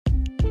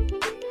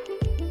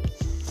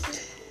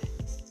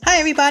Hi,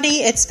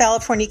 everybody. It's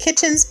California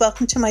Kitchens.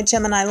 Welcome to my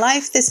Gemini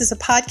Life. This is a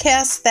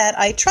podcast that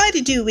I try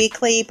to do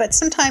weekly, but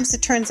sometimes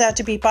it turns out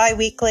to be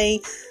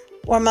bi-weekly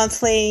or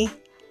monthly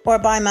or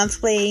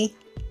bi-monthly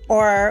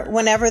or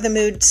whenever the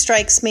mood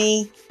strikes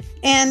me.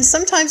 And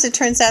sometimes it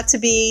turns out to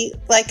be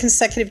like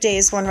consecutive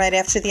days, one right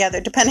after the other,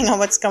 depending on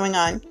what's going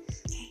on.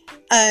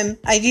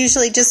 I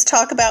usually just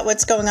talk about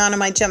what's going on in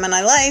my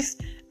Gemini life.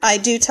 I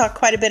do talk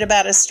quite a bit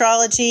about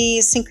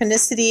astrology,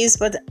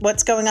 synchronicities,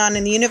 what's going on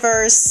in the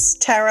universe,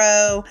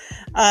 tarot,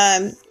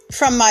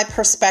 from my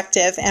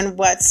perspective and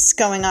what's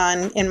going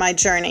on in my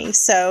journey.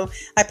 So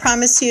I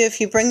promise you, if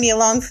you bring me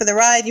along for the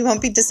ride, you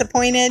won't be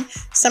disappointed.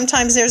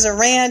 Sometimes there's a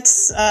rant,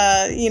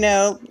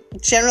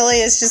 generally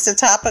it's just a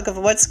topic of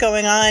what's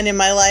going on in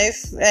my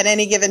life at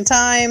any given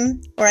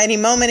time or any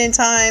moment in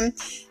time.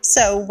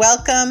 So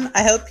welcome.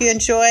 I hope you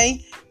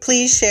enjoy.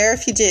 Please share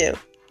if you do.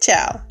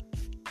 Ciao.